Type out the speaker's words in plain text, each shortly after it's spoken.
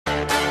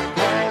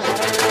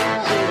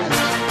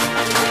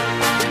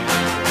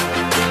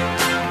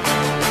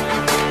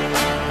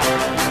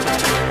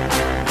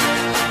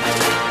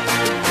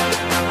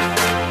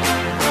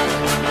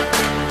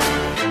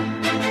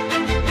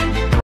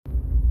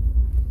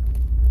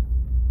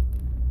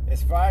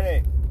It's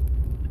Friday.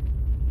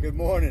 Good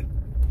morning.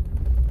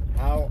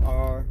 How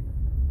are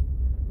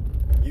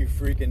you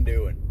freaking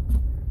doing?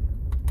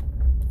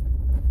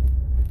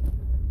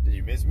 Did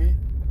you miss me?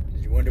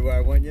 Did you wonder where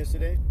I went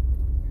yesterday?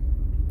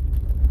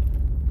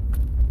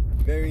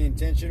 Very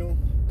intentional.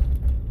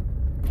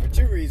 For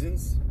two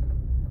reasons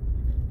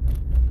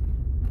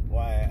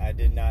why I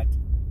did not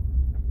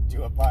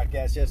do a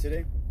podcast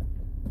yesterday.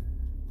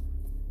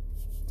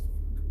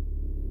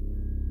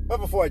 But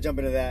before I jump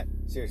into that,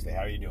 seriously,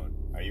 how are you doing?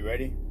 Are you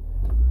ready?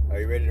 Are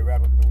you ready to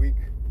wrap up the week?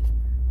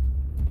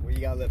 What do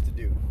you got left to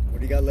do? What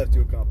do you got left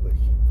to accomplish?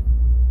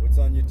 What's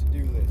on your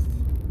to-do list?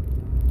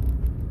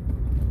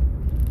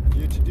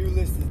 Your to-do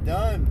list is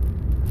done.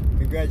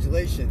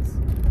 Congratulations.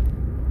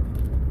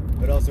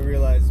 But also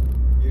realize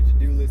your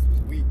to-do list was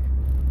weak.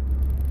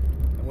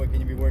 And what can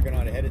you be working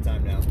on ahead of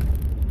time now?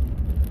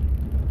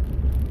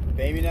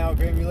 Pay me now,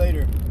 pay me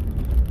later.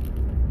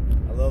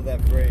 I love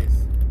that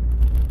phrase.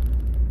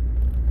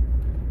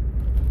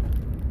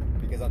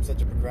 Because I'm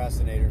such a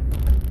procrastinator.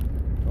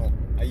 Well,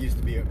 I used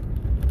to be a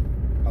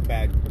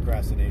bad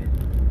procrastinator.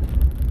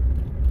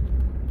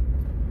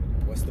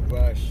 What's the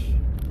rush?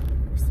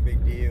 What's the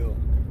big deal?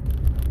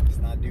 It's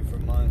not due for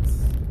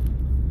months.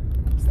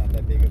 It's not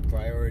that big a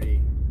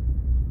priority.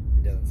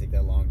 It doesn't take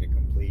that long to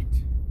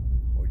complete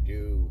or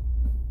do.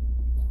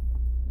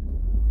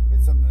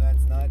 It's something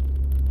that's not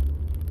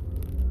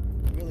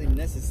really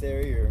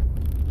necessary or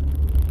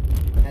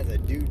has a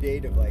due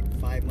date of like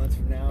 5 months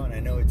from now, and I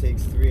know it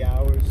takes 3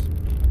 hours.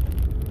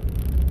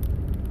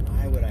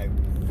 Why would I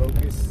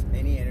focus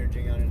any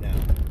energy on it now?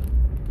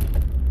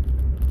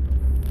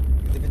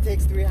 Because if it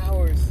takes 3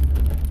 hours,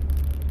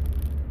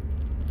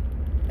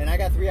 and I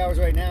got 3 hours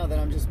right now, then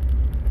I'm just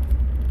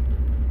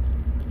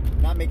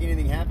not making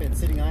anything happen,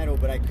 sitting idle,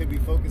 but I could be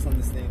focused on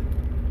this thing.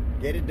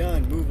 Get it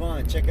done, move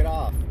on, check it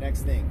off,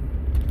 next thing.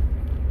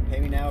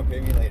 Pay me now, pay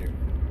me later.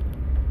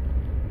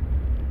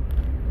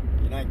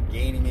 You're not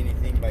gaining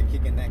anything by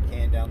kicking that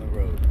can down the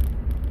road.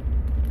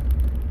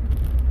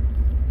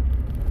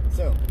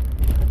 So,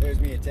 there's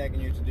me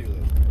attacking your to-do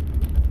list.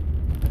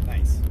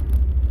 Nice.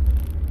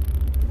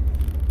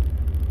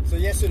 So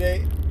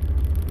yesterday,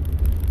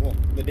 well,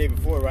 the day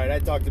before, right, I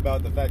talked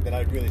about the fact that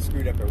I'd really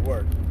screwed up at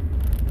work.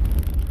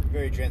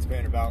 Very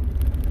transparent about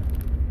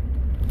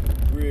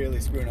really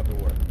screwing up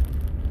at work.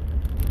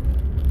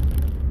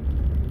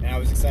 And I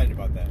was excited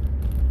about that.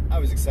 I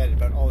was excited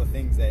about all the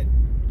things that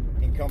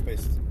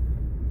encompassed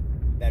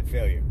that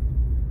failure.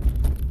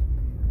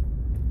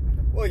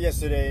 Well,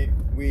 yesterday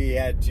we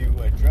had to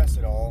address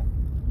it all.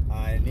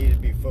 I needed to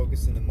be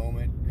focused in the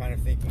moment, kind of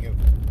thinking of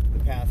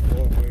the path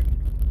forward.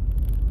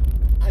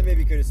 I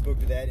maybe could have spoke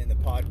to that in the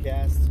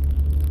podcast,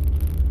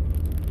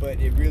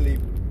 but it really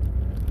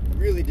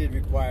did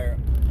require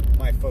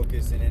my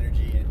focus and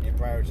energy and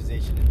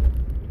prioritization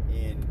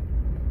in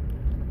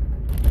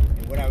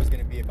what I was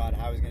going to be about,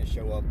 how I was going to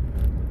show up.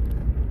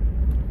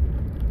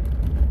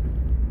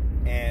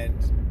 And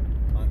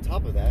on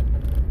top of that,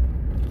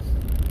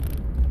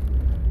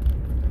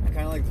 I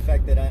kind of like the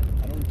fact that I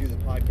don't do the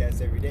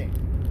podcast every day.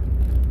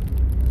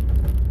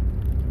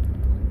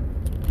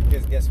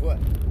 Because guess what?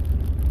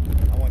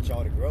 I want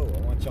y'all to grow. I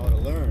want y'all to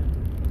learn.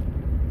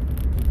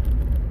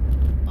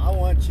 I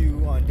want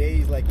you on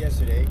days like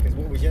yesterday, because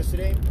what was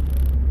yesterday?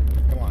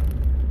 Come on.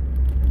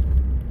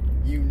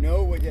 You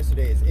know what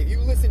yesterday is. If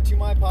you listen to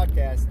my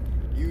podcast,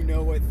 you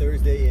know what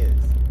Thursday is.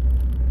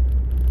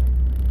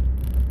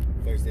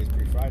 Thursday's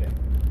pre-Friday.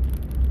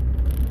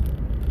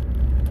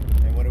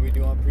 And what do we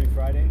do on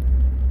pre-Friday?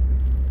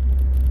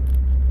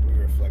 We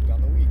reflect on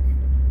the week.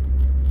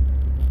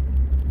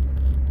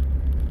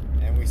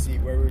 And we see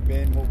where we've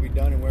been, what we've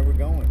done, and where we're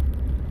going.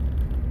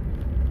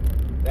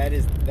 That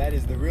is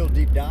the real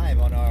deep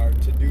dive on our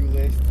to-do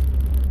list,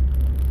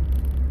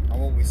 on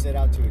what we set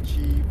out to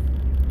achieve.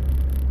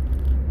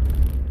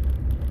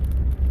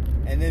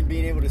 And then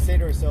being able to say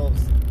to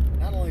ourselves,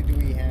 not only do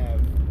we have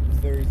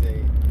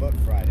Thursday, but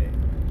Friday.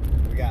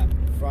 We got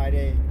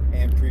Friday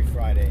and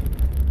pre-Friday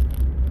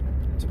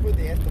to put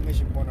the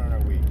exclamation point on our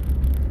week.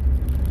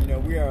 You know,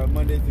 we are a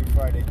Monday through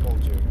Friday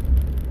culture.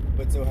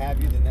 But so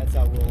have you, then that's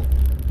how we'll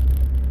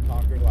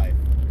conquer life.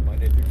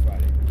 Monday through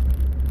Friday.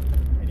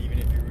 And even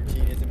if your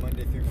routine isn't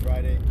Monday through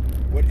Friday,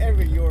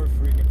 whatever your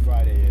freaking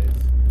Friday is,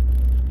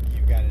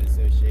 you've got an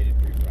associated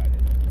pre-Friday.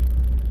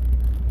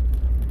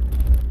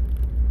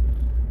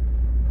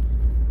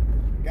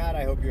 God,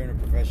 I hope you're in a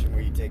profession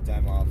where you take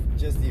time off,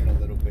 just even a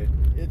little bit.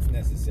 It's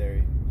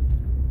necessary.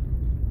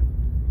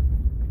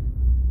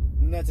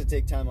 Not to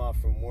take time off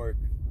from work,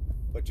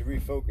 but to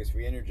refocus,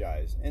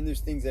 re-energize. And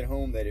there's things at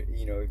home that,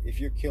 you know, if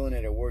you're killing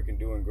it at work and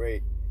doing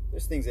great,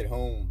 there's things at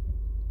home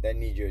that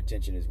need your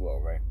attention as well,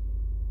 right?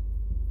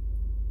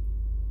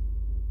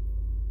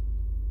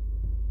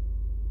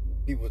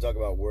 People talk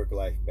about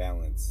work-life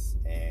balance,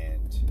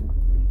 and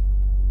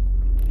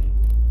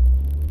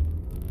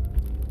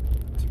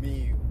to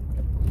me,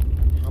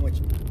 how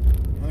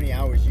many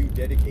hours you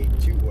dedicate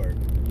to work.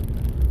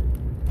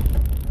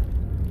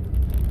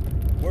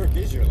 Work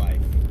is your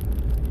life.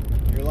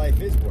 Your life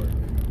is work.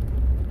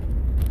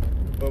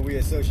 but we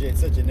associate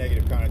such a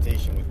negative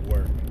connotation with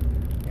work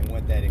and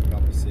what that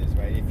encompasses,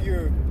 right? If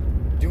you're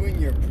doing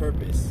your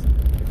purpose,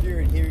 if you're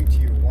adhering to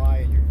your why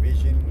and your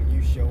vision when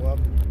you show up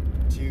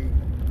to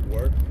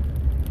work,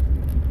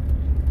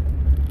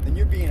 then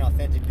you're being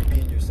authentic, you're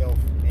being yourself,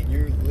 and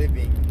you're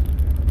living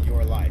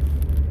your life.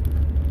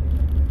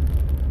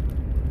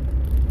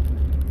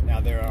 Now,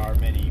 there are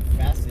many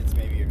facets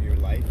maybe of your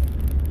life,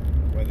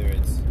 whether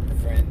it's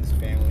friends,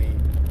 family,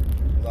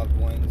 loved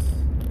ones,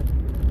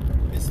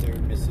 Mr.,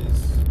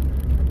 Mrs.,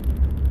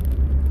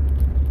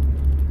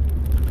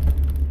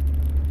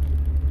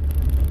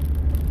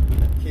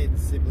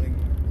 kids,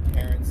 siblings,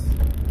 parents,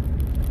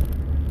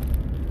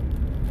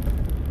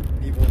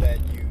 people that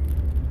you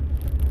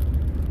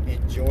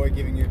enjoy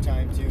giving your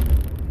time to,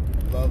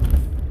 love,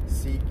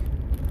 seek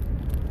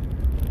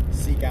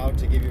out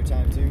to give your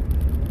time to.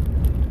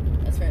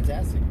 That's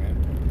fantastic, man.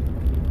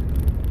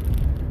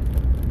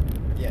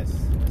 Yes,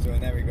 so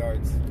in that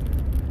regards,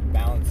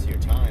 balance your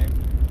time.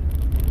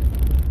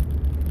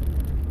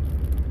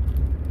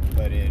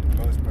 But in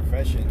most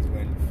professions,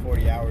 when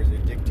 40 hours are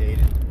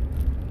dictated,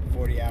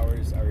 40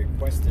 hours are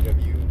requested of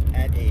you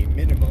at a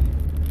minimum,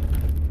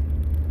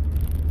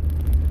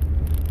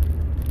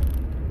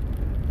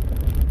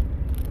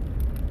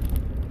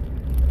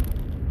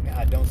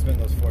 God, don't spend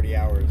those 40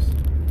 hours,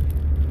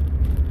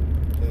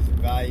 those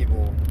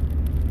valuable,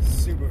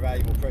 super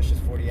valuable, precious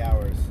 40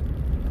 hours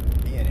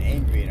being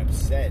angry and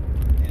upset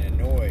and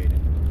annoyed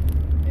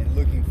and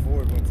looking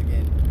forward once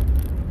again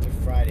to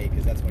Friday,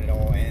 because that's when it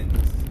all ends.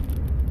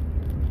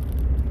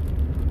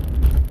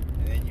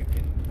 And then you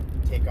can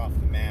take off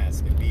the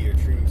mask and be your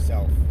true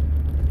self.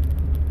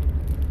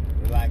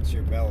 Relax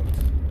your belt,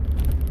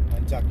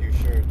 untuck your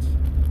shirt,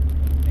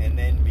 and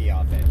then be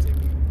authentic.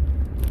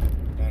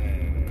 No.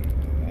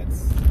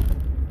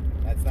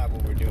 That's not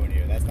what we're doing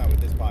here. That's not what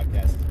this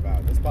podcast is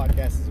about. This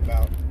podcast is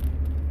about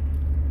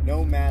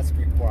no mask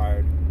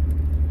required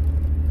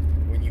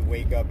when you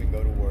wake up and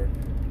go to work.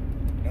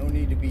 No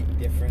need to be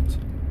different.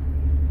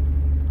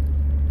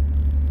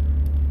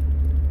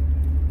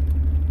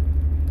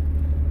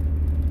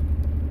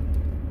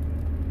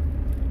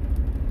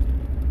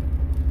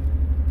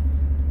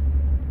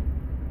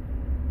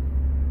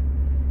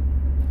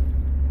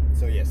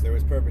 So yes, there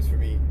was purpose for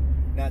me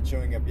not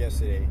showing up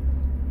yesterday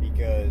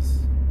because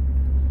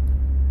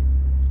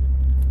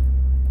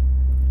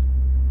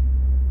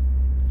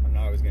I'm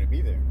not always going to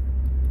be there.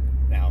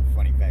 Now,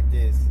 funny fact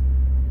is,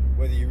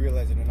 whether you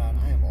realize it or not,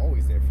 I am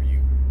always there for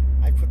you.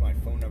 I put my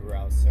phone number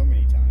out so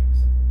many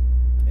times.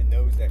 And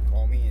those that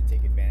call me and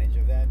take advantage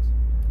of that,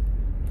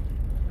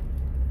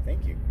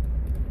 thank you.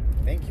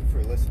 Thank you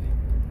for listening.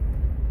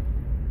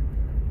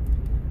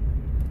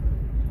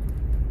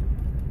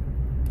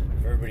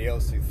 For everybody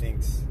else who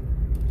thinks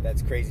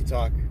that's crazy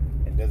talk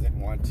and doesn't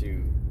want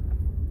to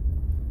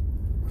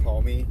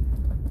call me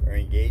or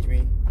engage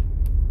me,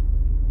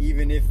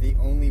 even if the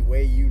only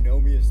way you know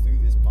me is through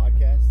this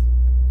podcast,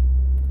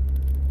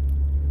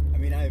 I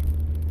mean, I've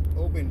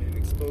opened and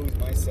exposed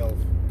myself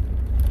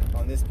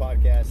on this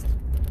podcast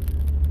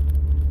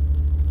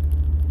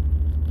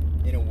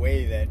in a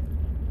way that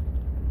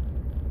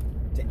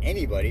to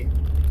anybody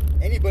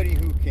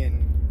who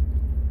can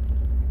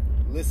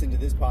listen to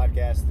this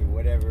podcast through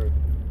whatever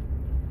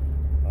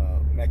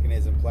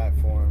mechanism,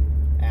 platform,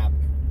 app,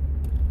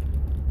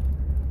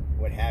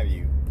 what have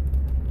you.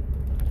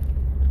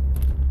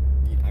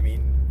 I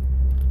mean,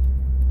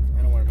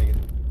 I don't want to make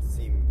it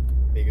seem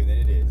bigger than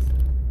it is.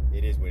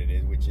 It is what it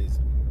is, which is,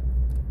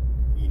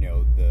 you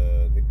know,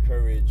 the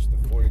courage,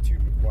 the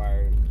fortitude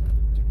required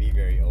to be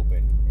very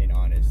open and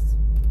honest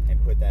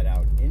and put that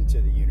out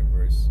into the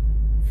universe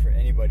for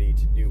anybody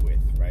to do with,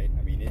 right?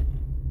 I mean,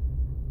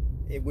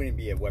 it wouldn't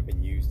be a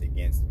weapon used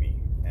against me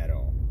at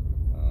all.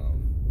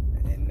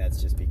 And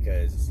that's just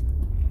because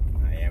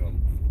I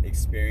am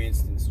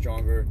experienced and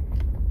stronger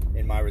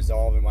in my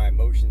resolve and my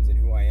emotions and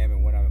who I am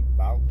and what I'm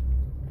about.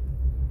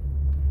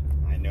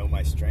 I know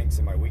my strengths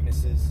and my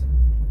weaknesses,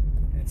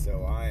 and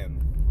so I am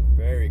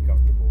very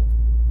comfortable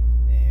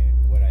in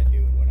what I do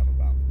and what I'm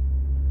about.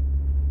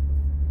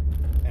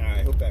 And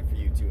I hope that for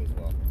you too as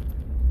well.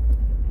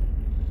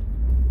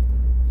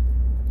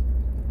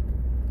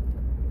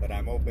 But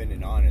I'm open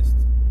and honest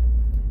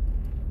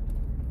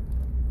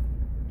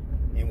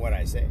in what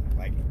I say.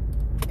 Like,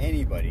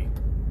 anybody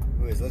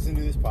who has listened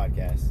to this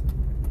podcast,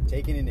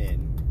 taken it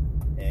in,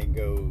 and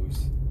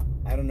goes,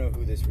 I don't know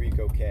who this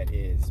Rico Cat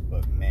is,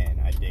 but man,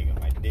 I dig him.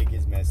 I dig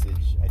his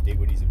message. I dig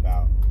what he's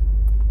about.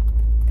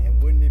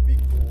 And wouldn't it be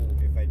cool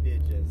if I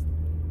did just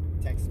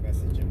text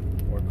message him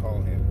or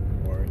call him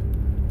or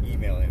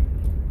email him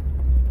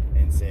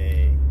and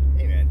say,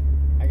 hey man,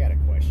 I got a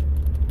question.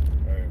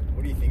 Or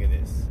what do you think of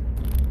this?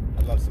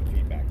 I'd love some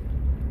feedback.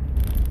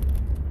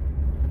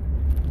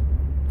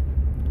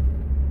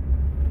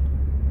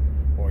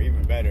 Or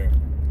even better,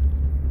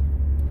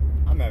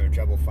 I'm having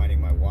trouble finding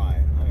my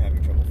why. I'm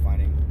having trouble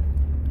finding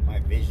my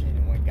vision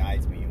and what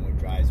guides me and what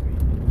drives me.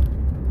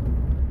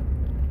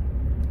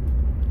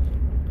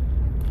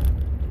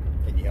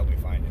 Can you help me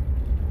find it?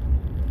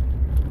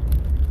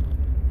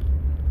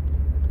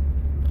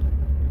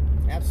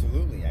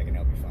 Absolutely, I can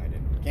help you find it.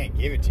 Can't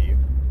give it to you,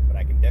 but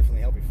I can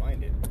definitely help you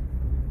find it.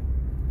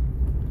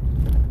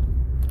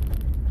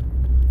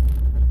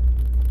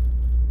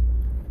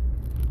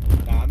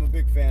 Now, I'm a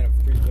big fan of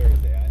Free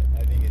Thursday.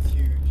 I think it's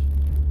huge.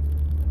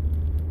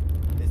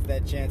 It's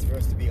that chance for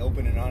us to be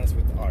open and honest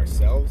with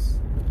ourselves,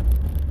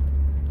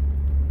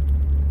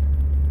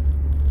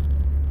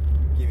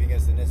 giving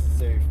us the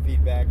necessary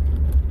feedback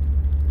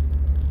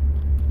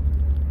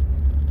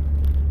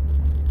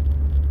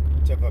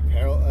to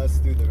propel us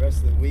through the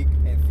rest of the week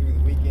and through the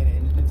weekend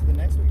and into the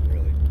next week,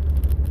 really.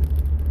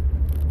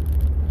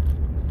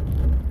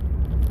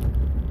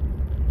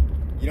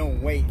 You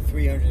don't wait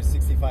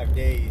 365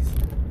 days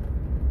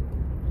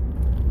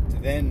to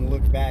then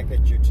look back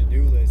at your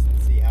to-do list and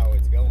see how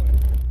it's going.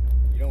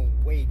 You don't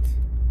wait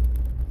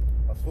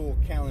a full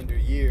calendar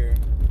year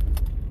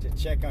to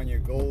check on your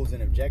goals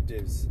and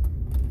objectives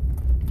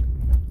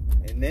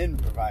and then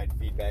provide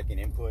feedback and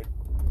input.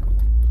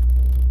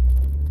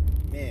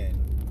 Man,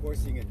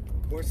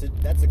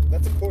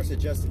 that's a course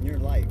adjust in your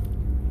life.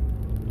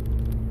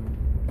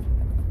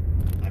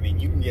 I mean,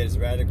 you can get as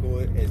radical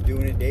as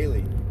doing it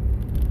daily.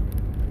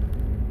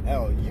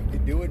 Hell, you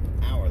could do it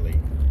hourly.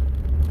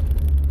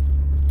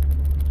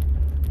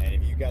 And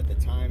if you got the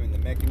time and the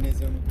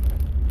mechanism,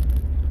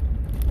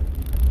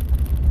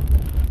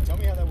 tell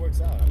me how that works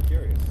out. I'm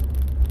curious.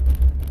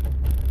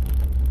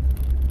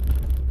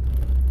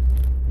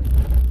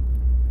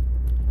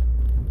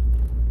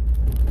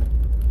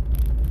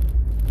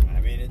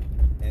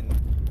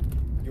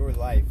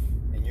 Life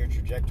and your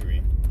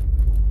trajectory,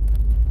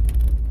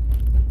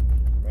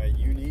 right?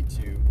 You need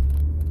to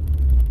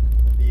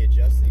be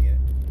adjusting it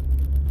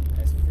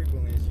as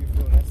frequently as you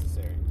feel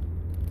necessary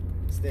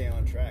to stay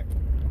on track.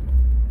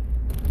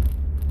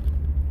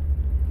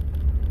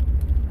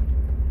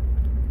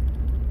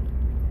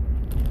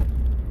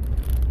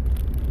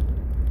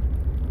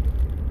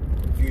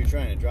 If you're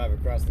trying to drive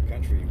across the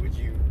country, would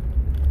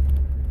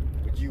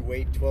you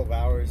wait 12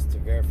 hours to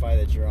verify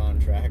that you're on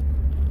track?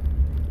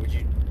 Would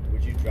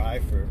you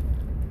drive for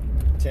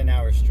 10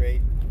 hours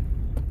straight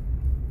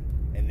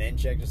and then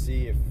check to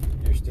see if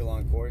you're still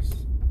on course?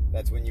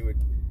 That's when you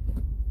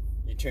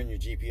turn your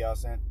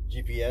GPS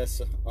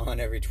on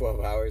every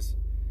 12 hours.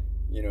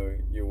 You know,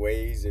 your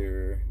Waze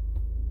or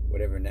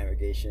whatever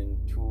navigation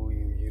tool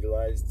you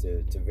utilize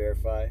to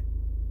verify.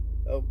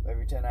 Oh,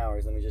 every 10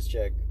 hours, let me just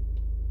check.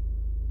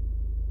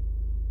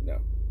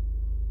 No.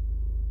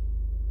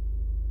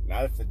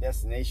 Not if the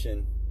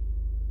destination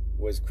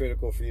was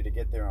critical for you to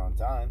get there on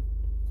time.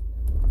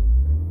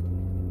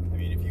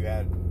 I mean, if you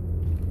had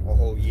a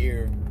whole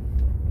year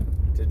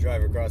to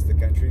drive across the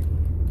country,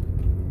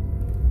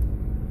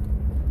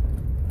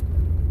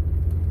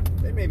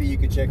 then maybe you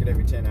could check it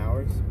every 10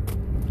 hours.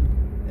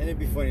 And it'd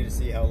be funny to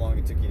see how long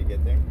it took you to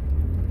get there.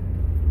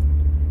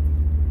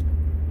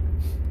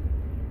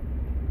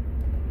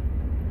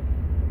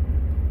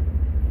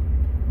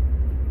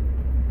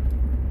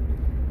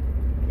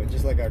 But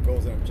just like our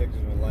goals and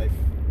objectives in life,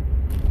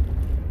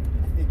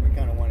 I think we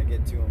kind of want to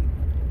get to them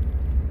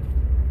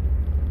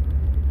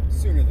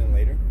sooner than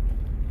later.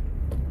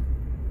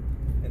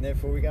 And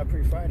therefore we got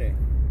Pre-Friday.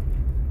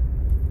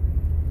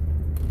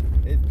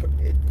 It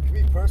could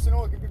be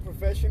personal, it could be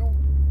professional.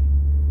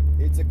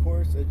 It's a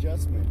course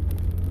adjustment.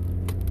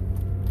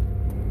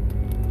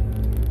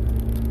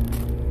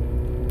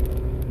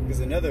 Because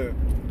another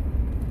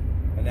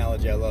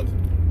analogy I love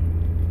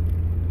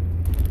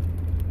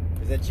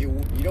is that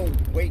you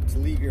don't wait to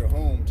leave your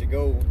home to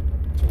go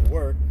to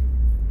work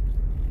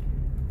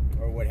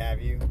or what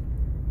have you.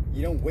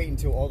 You don't wait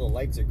until all the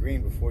lights are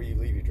green before you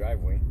leave your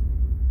driveway.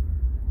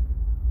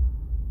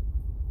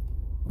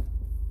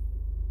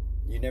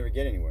 You never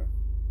get anywhere.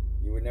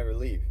 You would never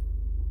leave.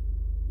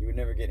 You would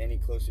never get any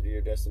closer to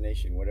your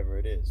destination, whatever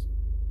it is.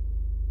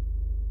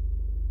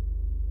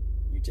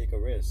 You take a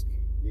risk.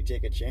 You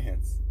take a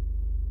chance.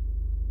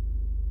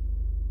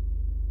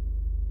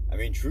 I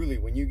mean, truly,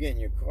 when you get in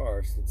your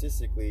car,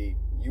 statistically,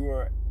 you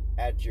are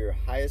at your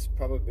highest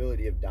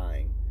probability of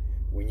dying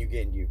when you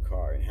get into your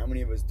car. And how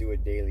many of us do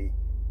it daily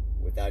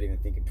without even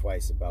thinking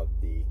twice about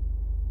the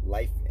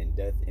life and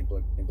death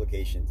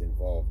implications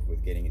involved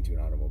with getting into an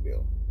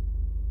automobile?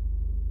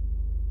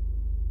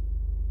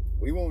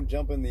 We won't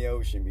jump in the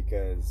ocean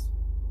because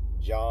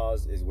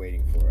Jaws is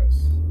waiting for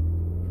us.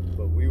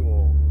 But we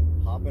will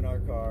hop in our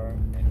car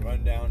and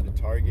run down to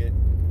Target,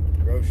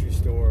 grocery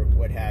store,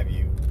 what have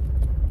you,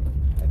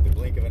 at the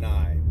blink of an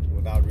eye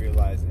without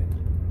realizing it.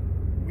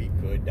 We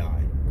could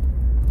die.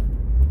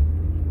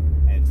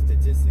 And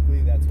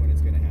statistically, that's when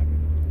it's going to happen.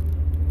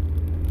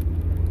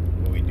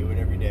 But we do it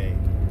every day,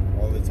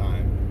 all the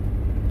time,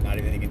 not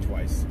even thinking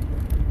twice.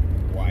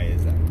 Why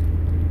is that?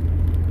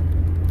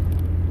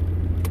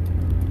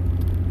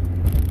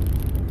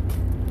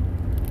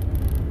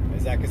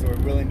 Is that because we're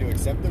willing to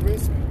accept the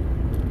risk?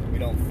 We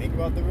don't think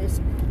about the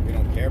risk? We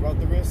don't care about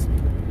the risk?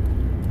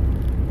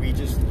 We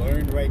just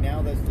learned right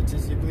now that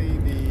statistically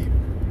the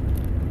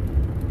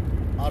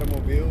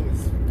automobile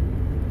is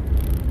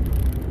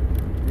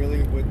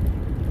really what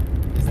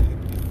is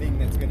the thing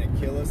that's going to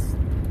kill us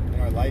in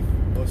our life,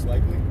 most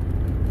likely.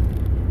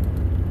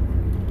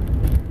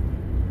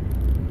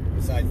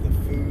 Besides the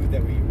food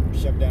that we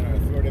shove down our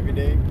throat every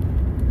day,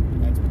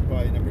 that's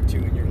probably number 2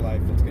 in your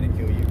life that's going to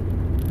kill you.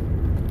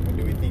 But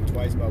do we think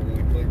twice about when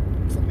we put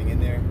something in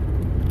there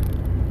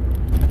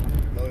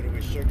loaded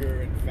with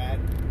sugar and fat?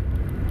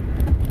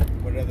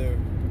 What other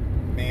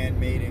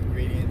man-made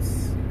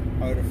ingredients,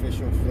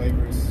 artificial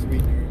flavors,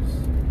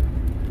 sweeteners,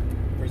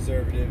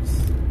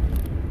 preservatives,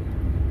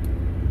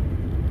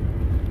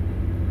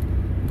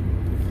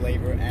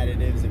 flavor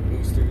additives and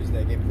boosters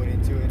that get put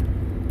into it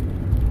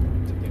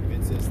to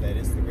convince us that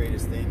it's the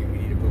greatest thing and we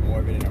need to put more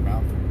of it in our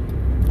mouth?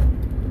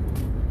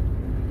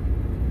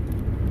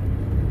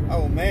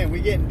 Oh man,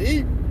 we getting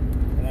deep,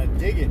 and I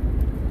dig it.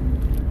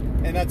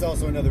 And that's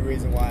also another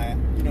reason why,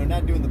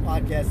 not doing the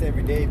podcast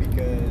every day,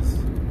 because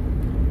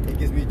it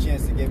gives me a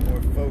chance to get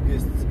more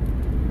focused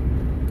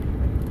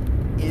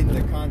in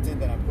the content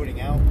that I'm putting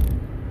out.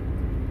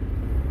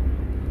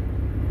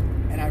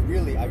 And I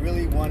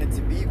really want it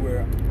to be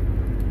where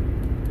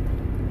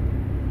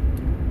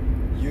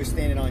you're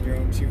standing on your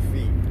own 2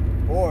 feet.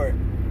 Or,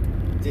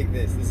 dig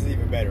this is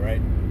even better,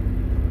 right?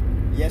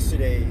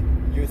 Yesterday,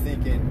 you're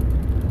thinking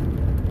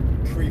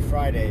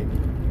pre-Friday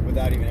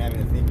without even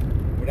having to think,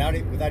 without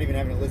even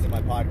having to listen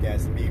to my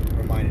podcast and be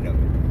reminded of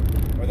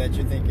it. Or that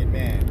you're thinking,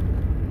 man,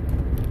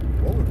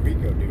 what would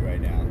Rico do right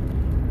now?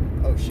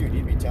 Oh shoot,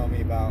 he'd be telling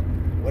me about,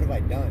 what have I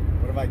done?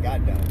 What have I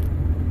got done?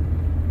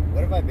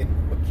 What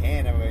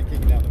can have I been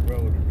kicking down the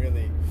road? And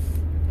really,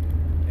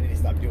 I need to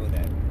stop doing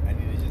that. I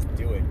need to just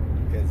do it,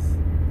 because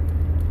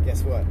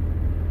guess what?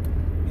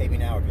 Pay me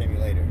now or pay me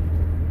later.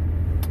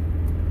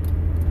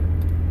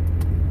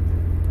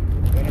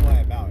 What am I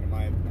about? Am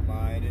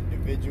I an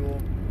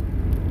individual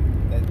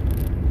that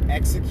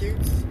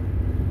executes,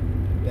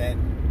 that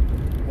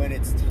when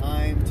it's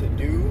time to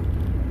do,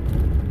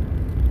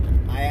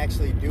 I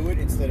actually do it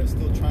instead of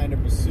still trying to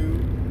pursue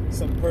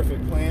some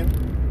perfect plan?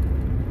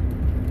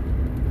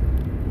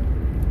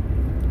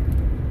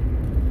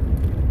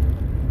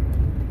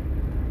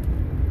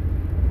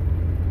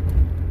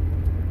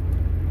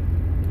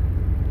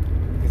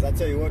 Because I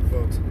tell you what,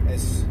 folks,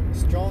 as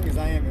strong as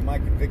I am in my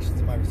convictions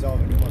and my resolve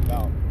and who I'm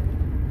about,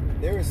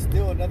 there is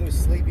still another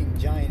sleeping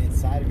giant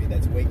inside of me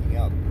that's waking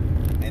up.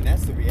 And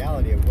that's the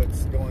reality of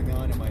what's going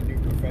on in my new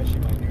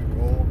profession, my new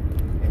role,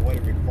 and what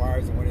it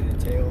requires and what it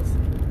entails.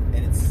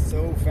 And it's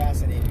so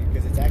fascinating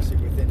because it's actually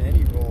within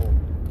any role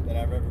that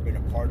I've ever been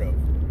a part of,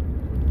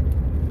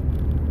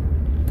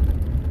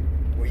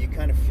 where you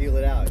kind of feel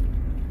it out.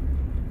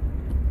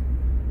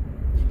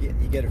 You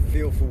get a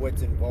feel for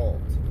what's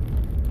involved.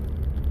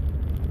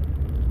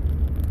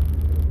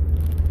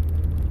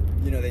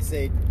 They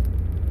say,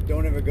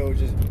 don't ever go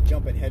just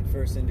jumping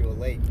headfirst into a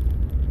lake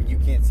when you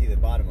can't see the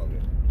bottom of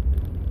it.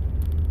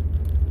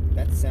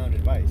 That's sound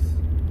advice.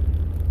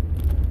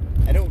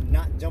 I don't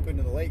not jump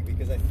into the lake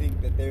because I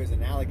think that there's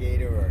an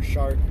alligator or a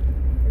shark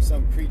or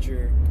some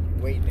creature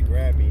waiting to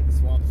grab me, the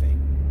swamp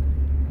thing.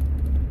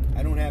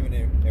 I don't have an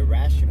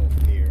irrational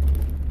fear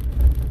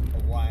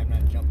of why I'm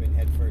not jumping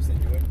headfirst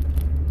into it.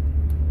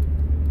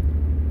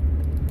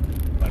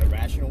 But a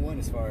rational one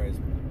as far as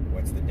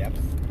what's the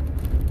depth?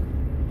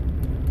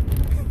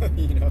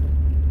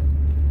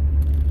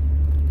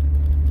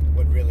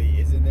 What really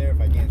is in there if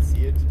I can't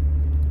see it?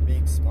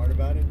 Being smart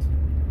about it.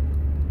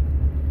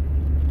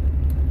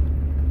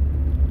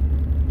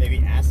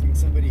 Maybe asking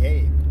somebody,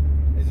 hey,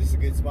 is this a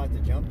good spot to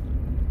jump?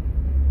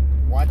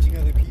 Watching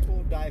other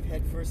people dive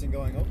headfirst and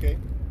going, okay,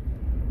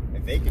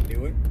 if they can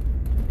do it,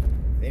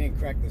 they didn't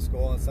crack the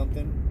skull on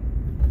something,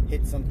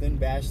 hit something,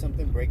 bash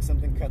something, break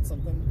something, cut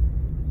something,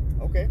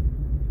 okay.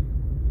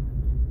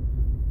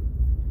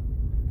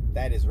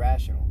 That is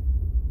rational.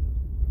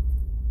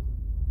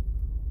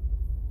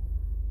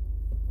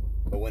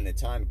 But when the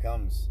time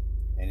comes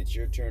and it's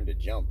your turn to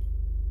jump,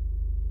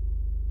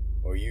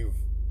 or you've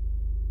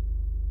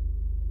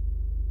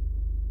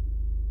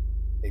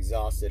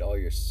exhausted all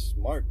your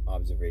smart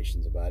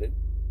observations about it,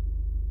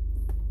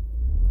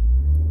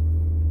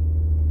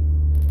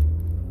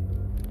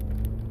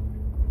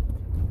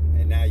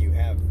 and now you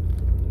have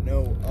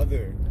no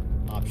other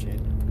option,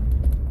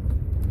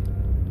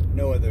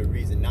 no other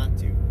reason not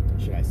to,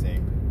 should I say,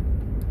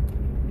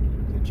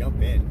 to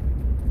jump in,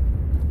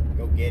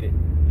 go get it.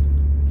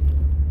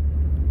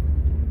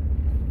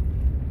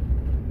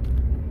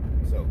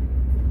 So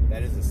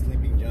that is a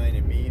sleeping giant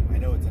in me. I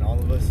know it's in all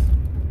of us,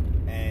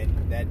 and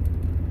that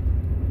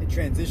it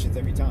transitions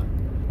every time.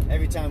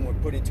 Every time we're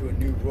put into a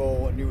new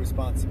role, a new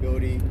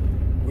responsibility,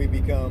 we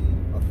become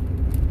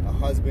a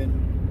husband,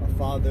 a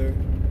father,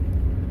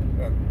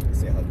 a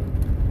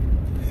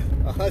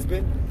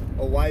husband,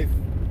 a wife,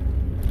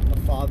 a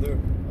father,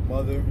 a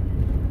mother.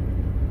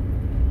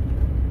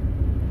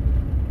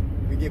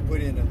 We get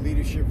put in a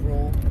leadership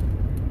role,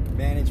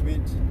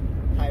 management,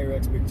 higher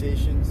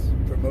expectations,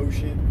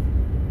 promotion,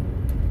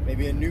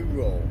 maybe a new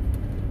role,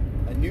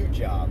 a new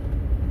job,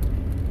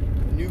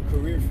 a new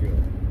career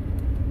field,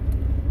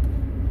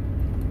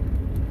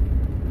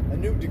 a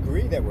new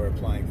degree that we're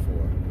applying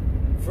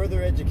for,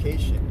 further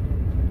education,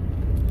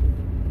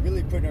 really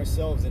really putting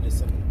ourselves into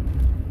some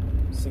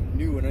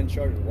new and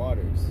uncharted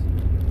waters.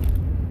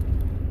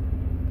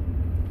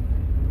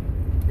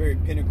 Very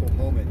pinnacle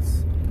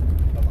moments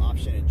of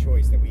option and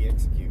choice that we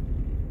execute.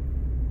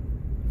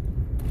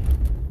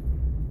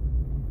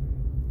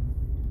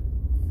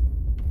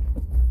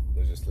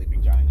 There's a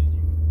sleeping giant in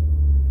you.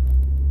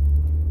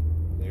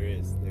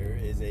 There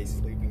is a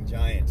sleeping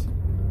giant.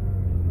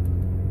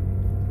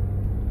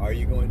 Are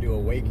you going to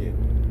awake it?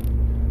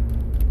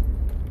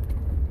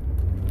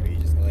 Or are you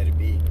just going to let it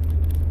be?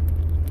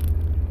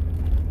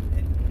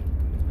 And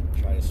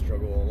try to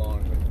struggle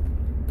along with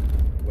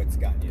what's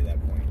gotten you to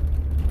that point.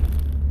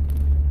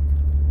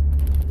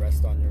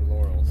 Rest on your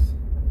laurels.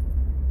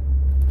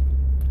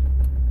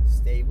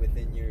 Stay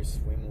within your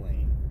swim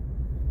lane.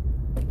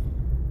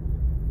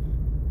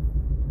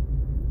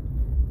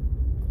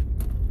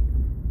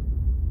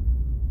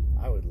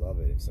 I would love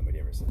it if somebody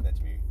ever said that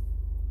to me.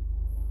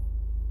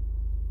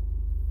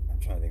 I'm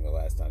trying to think of the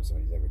last time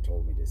somebody's ever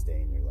told me to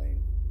stay in your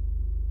lane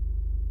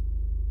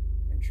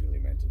and truly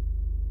meant it.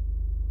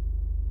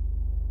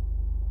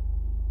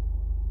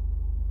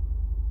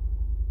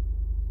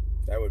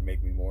 That would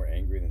make me more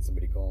angry than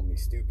somebody calling me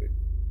stupid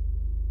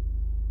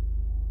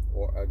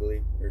or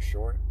ugly or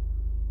short,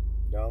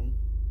 dumb.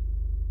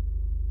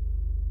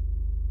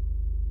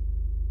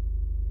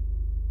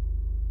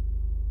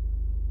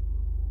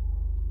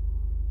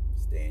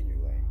 Stay in your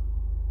lane.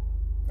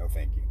 No,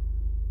 thank you.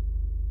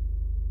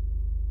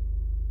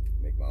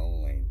 Make my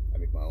own lane. I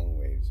make my own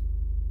waves.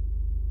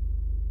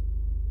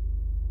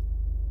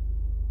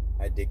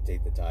 I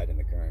dictate the tide and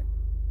the current.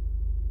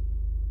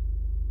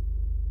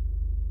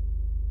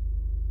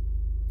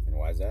 And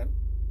why is that?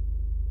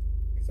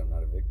 Because I'm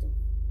not a victim.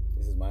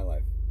 This is my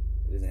life.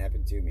 It doesn't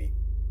happen to me.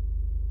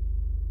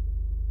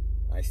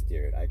 I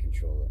steer it. I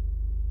control it.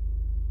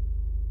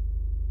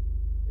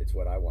 It's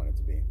what I want it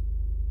to be.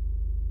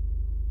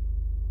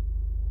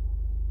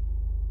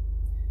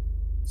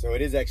 So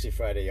it is actually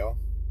Friday, y'all.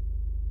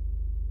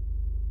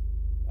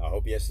 I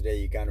hope yesterday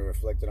you kind of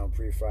reflected on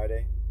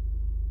pre-Friday.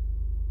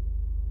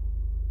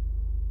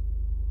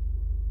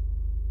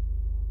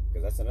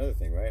 Because that's another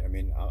thing, right? I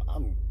mean,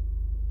 I'm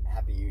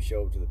happy you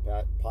show up to the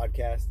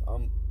podcast.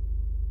 I'm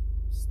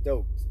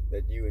stoked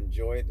that you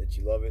enjoy it, that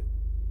you love it,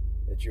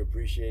 that you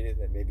appreciate it,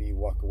 that maybe you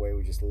walk away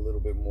with just a little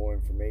bit more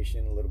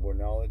information, a little more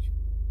knowledge.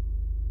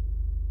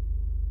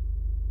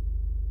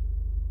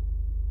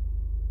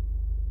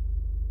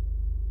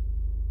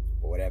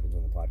 But what happens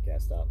when the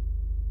podcast stops?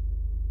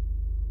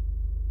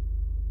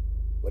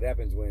 What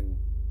happens when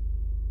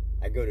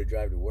I go to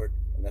drive to work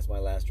and that's my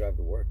last drive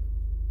to work?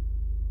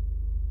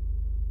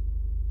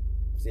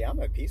 See, I'm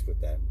at peace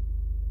with that.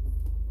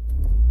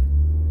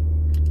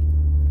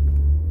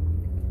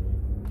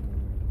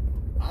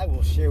 I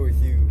will share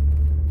with you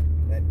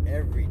that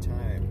every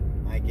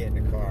time I get in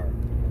a car,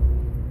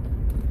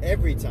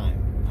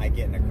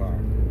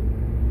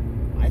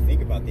 I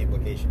think about the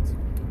implications.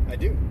 I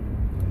do.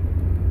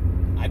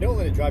 I don't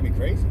let it drive me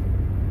crazy.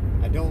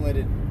 I don't let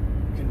it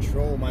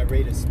control my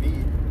rate of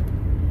speed.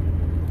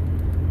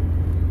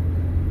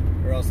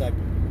 Or else I'd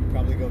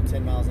probably go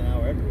 10 miles an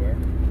hour everywhere.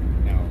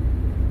 No,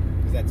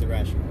 because that's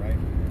irrational, right?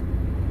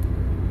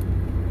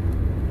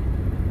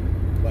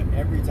 But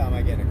every time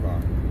I get in a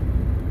car,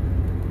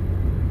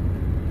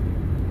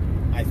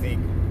 I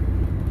think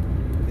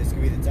this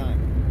could be the time.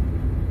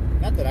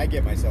 Not that I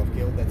get myself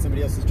killed, that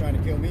somebody else is trying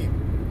to kill me.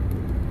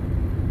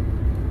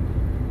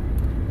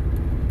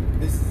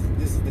 This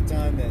is the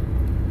time that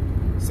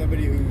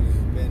somebody who's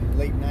been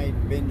late night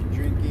binge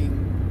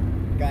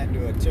drinking, got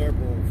into a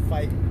terrible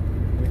fight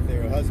with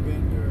their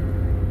husband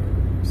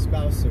or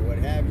spouse or what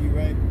have you,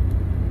 right?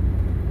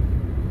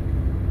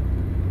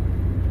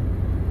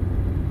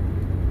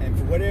 And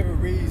for whatever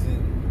reason,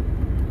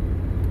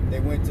 they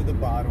went to the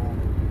bottle,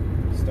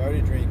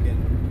 started drinking,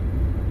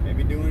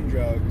 maybe doing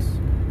drugs.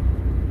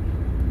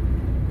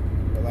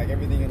 But like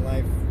everything in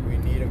life, we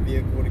need a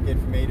vehicle to get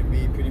from A to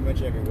B pretty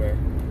much everywhere.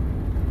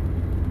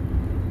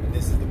 And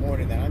this is the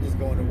morning that I'm just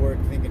going to work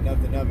thinking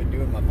nothing of it,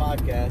 doing my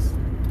podcast.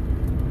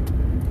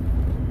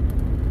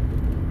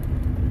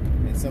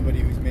 And somebody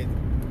who's made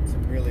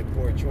some really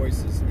poor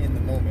choices in the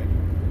moment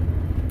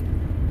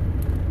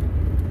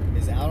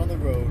is out on the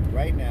road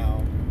right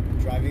now,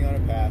 driving on a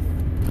path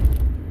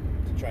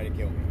to try to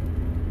kill me.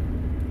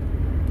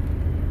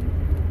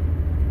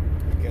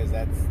 Because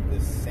that's the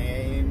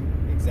same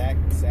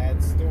exact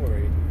sad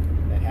story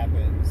that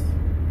happens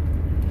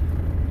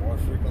more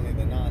frequently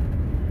than not.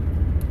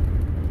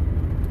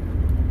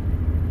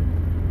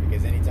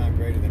 Because any time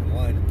greater than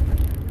one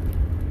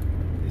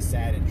is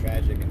sad and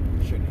tragic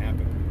and shouldn't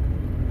happen.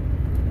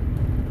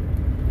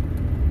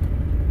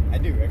 I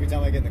do. Every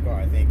time I get in the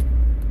car, I think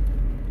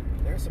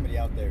there's somebody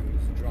out there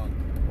who's drunk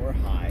or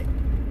high,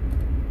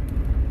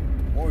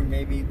 or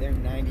maybe they're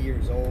 90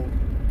 years old,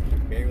 can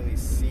barely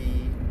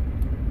see,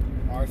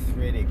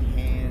 arthritic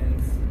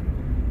hands,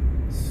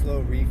 slow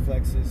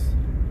reflexes,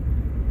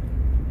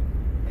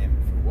 and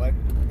for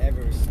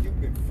whatever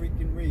stupid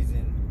freaking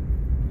reason,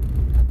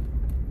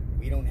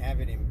 we don't have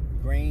it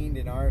ingrained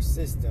in our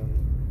system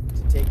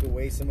to take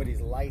away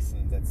somebody's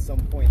license at some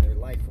point in their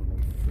life when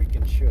we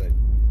freaking should.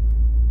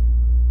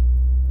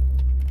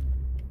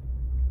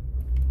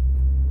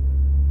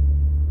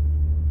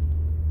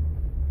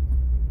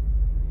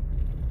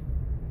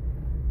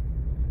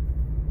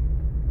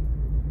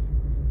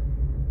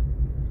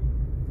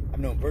 I've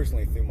known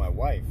personally through my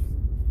wife,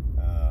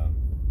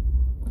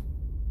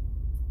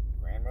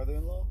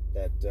 grandmother-in-law,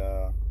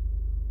 that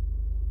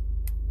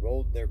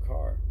rolled their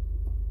car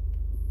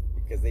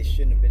because they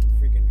shouldn't have been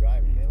freaking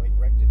driving. They like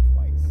wrecked it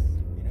twice,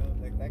 you know,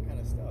 like that kind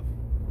of stuff.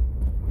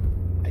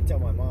 I tell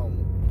my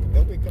mom,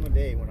 there'll become a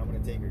day when I'm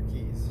gonna take her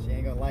keys. She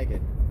ain't gonna like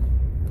it.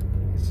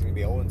 She's gonna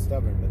be old and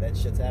stubborn, but that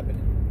shit's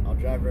happening. I'll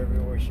drive her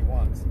everywhere she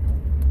wants.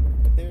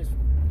 But there's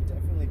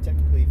definitely,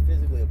 technically,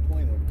 physically a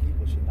point when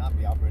people should not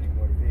be operating a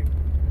motor vehicle.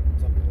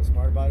 Some people are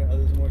smart about it,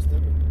 others are more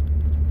stupid.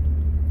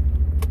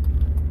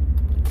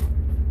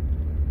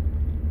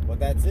 But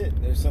that's it.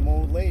 There's some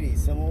old lady,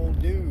 some old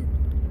dude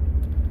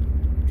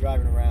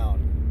driving around,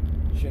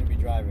 shouldn't be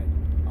driving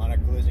on a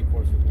collision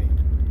course with me.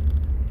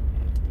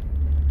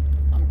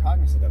 I'm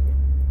cognizant of it.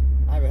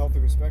 I have a healthy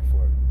respect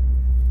for it.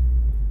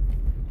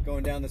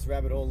 Going down this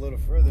rabbit hole a little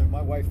further,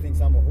 my wife thinks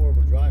I'm a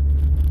horrible driver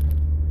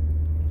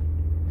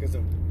because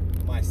of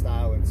my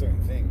style and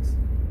certain things.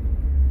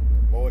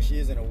 But what she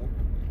isn't,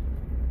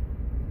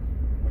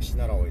 what she's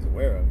not always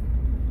aware of,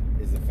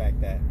 is the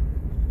fact that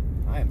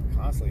I am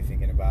constantly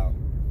thinking about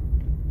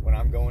when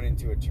I'm going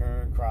into a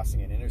turn,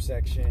 crossing an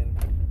intersection,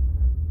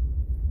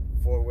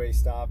 four-way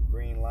stop,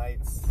 green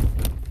lights,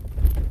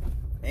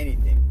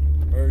 anything,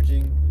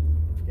 merging,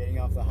 getting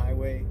off the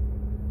highway,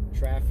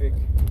 traffic.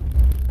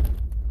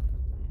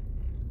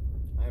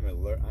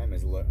 I'm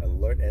as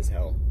alert as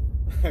hell.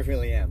 I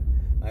really am.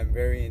 I'm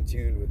very in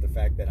tune with the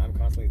fact that I'm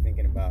constantly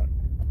thinking about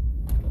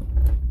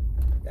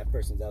that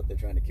person's out there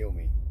trying to kill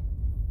me.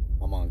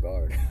 I'm on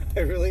guard.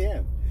 I really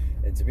am.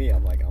 And to me,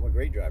 I'm like, I'm a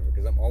great driver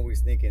because I'm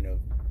always thinking of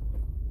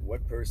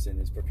what person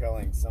is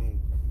propelling some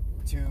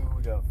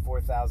 2,000 to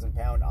 4,000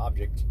 pound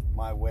object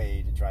my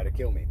way to try to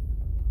kill me.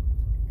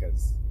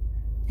 Because,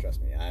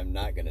 trust me, I'm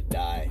not going to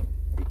die,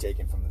 be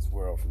taken from this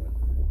world from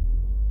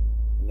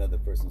another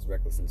person's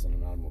recklessness in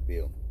an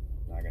automobile.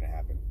 Not going to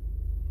happen.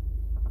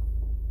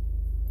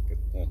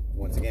 Well,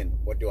 once again,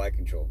 what do I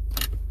control?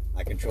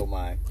 I control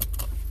my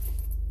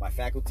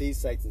faculties,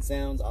 sights and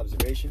sounds,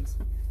 observations,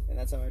 and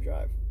that's how I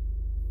drive.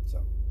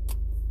 So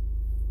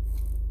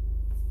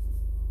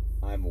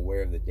I'm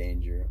aware of the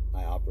danger.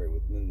 I operate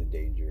within the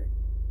danger.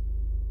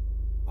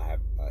 I have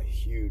a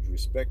huge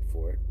respect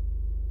for it,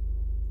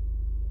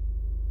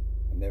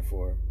 and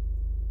therefore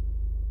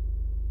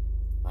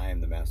I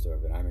am the master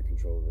of it. I'm in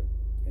control of it.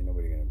 Ain't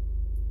nobody gonna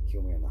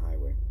kill me on the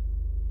highway.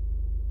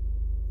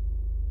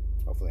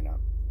 Hopefully not.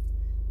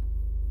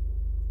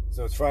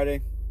 So it's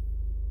Friday.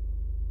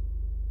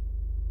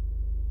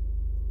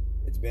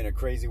 It's been a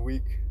crazy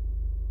week.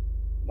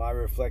 My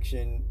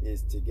reflection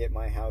is to get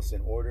my house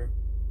in order,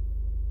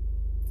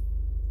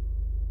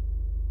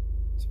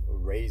 to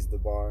raise the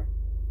bar,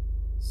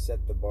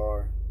 set the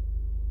bar,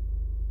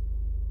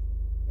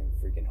 and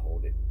freaking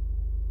hold it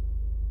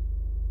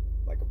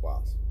like a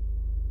boss.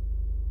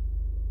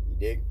 You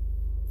dig?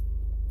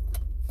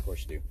 Of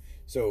course you do.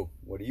 So,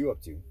 what are you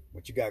up to?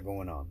 What you got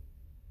going on?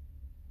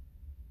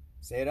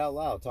 Say it out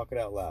loud. Talk it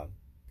out loud.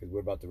 Because we're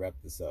about to wrap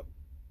this up.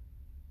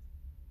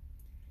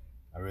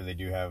 I really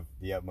do have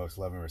the utmost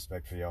love and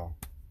respect for y'all.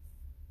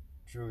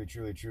 Truly,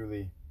 truly,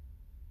 truly.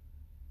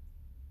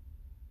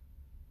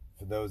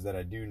 For those that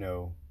I do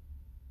know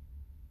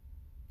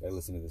that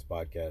listen to this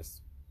podcast,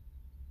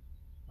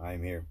 I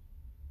am here.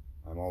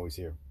 I'm always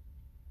here.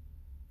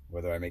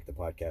 Whether I make the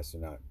podcast or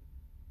not.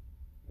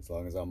 As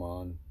long as I'm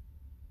on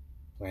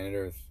planet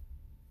Earth,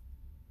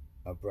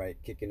 upright,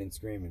 kicking and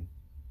screaming,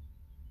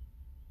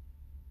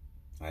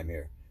 I'm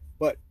here.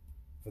 But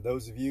for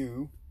those of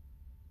you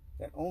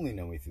that only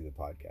know me through the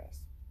podcast,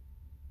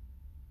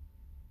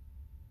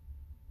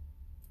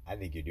 I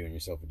think you're doing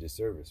yourself a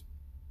disservice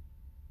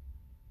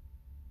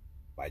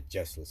by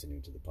just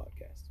listening to the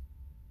podcast.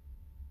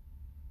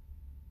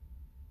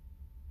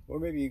 Or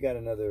maybe you got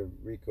another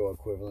Rico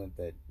equivalent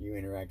that you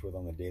interact with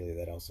on the daily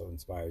that also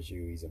inspires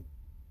you.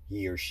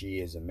 He or she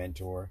is a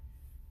mentor.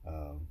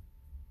 And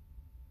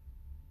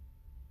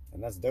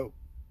that's dope.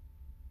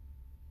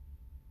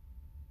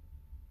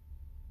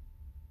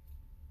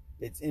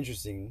 It's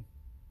interesting.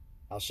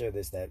 I'll share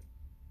this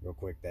real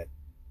quick, that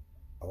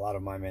a lot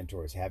of my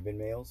mentors have been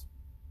males.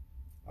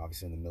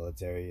 Obviously in the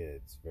military,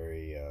 it's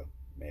very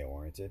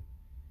male-oriented.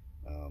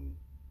 And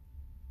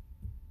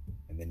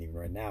then even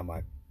right now,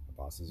 my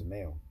boss is a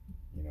male.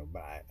 You know,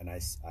 but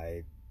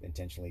I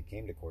intentionally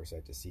came to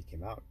CoreSight to seek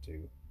him out,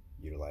 to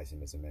utilize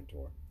him as a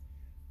mentor.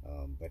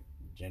 But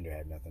gender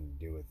had nothing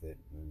to do with it.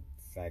 In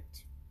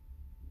fact,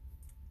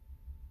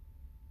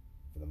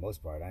 for the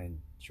most part, I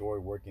enjoy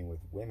working with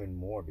women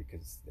more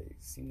because they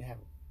seem to have,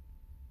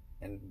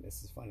 and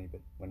this is funny,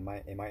 but in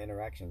my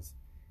interactions,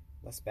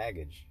 less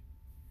baggage,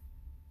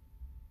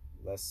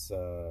 less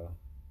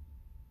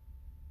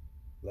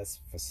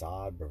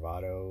facade,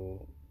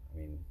 bravado. I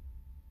mean,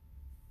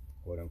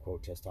 quote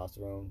unquote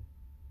testosterone,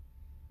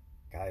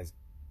 guys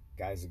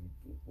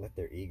let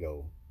their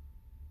ego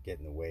get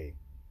in the way.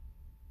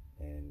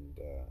 And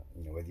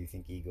whether you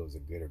think ego is a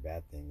good or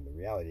bad thing, the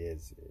reality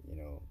is,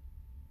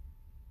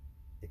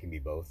 it can be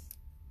both.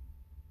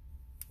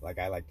 Like,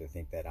 I like to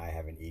think that I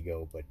have an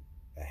ego, but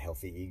a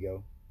healthy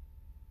ego,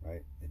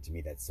 right? And to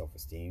me, that's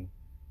self-esteem.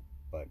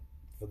 But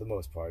for the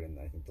most part, and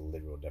I think the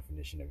literal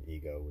definition of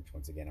ego, which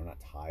once again, I'm not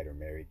tied or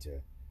married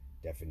to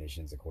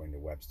definitions according to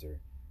Webster,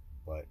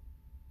 but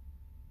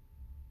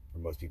for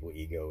most people,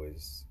 ego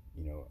is,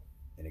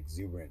 an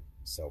exuberant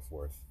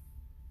self-worth,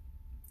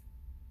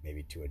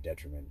 maybe to a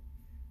detriment,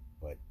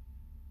 but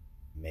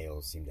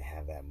males seem to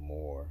have that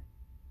more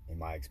in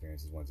my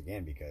experiences, once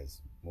again,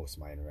 because most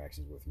of my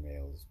interactions with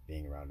males,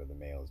 being around other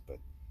males. But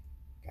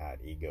God,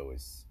 ego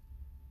is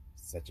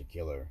such a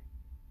killer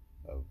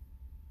of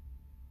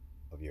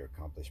your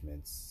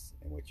accomplishments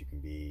and what you can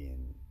be,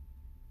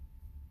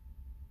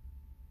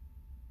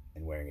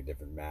 and wearing a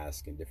different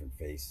mask and different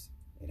face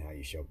and how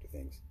you show up to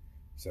things.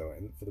 So,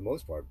 and for the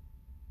most part,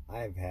 I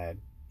have had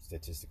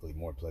statistically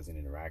more pleasant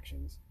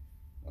interactions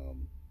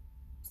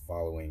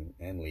following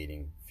and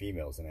leading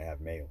females than I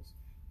have males.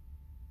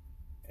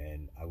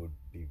 And I would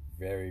be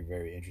very,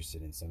 very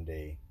interested in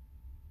someday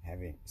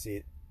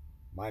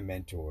my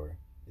mentor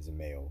is a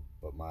male,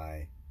 but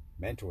my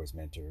mentor's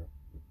mentor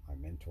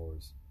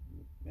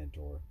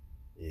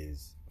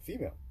is a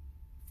female.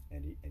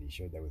 And he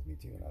shared that with me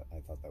too, and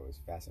I thought that was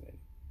fascinating.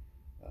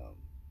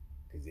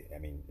 Because, it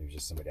was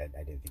just somebody I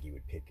didn't think he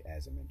would pick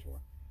as a mentor.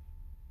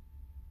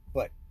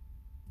 But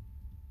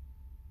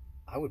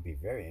I would be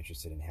very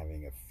interested in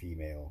having a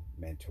female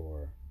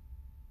mentor,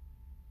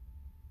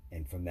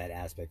 and from that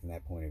aspect and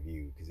that point of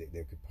view, because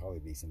there could probably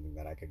be something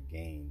that I could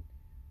gain,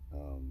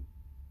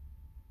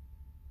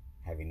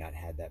 having not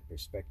had that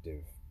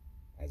perspective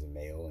as a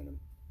male in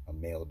a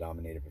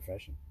male-dominated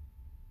profession.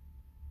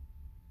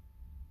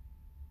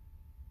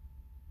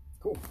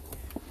 Cool.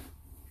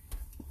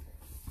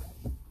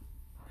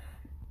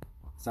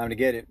 It's time to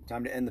get it.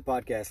 Time to end the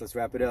podcast. Let's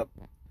wrap it up.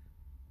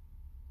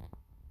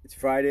 It's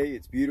Friday.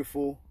 It's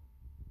beautiful.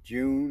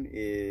 June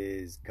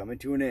is coming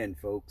to an end,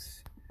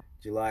 folks.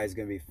 July is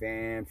going to be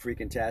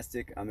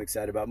fan-freaking-tastic. I'm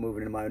excited about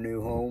moving into my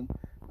new home.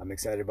 I'm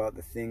excited about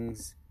the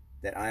things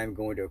that I am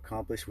going to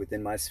accomplish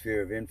within my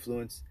sphere of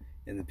influence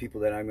and the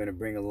people that I'm going to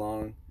bring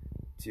along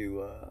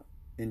to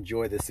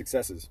enjoy the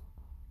successes.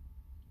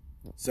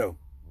 So,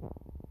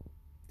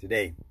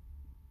 today,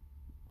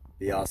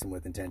 be awesome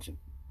with intention.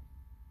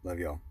 Love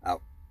y'all.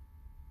 Out.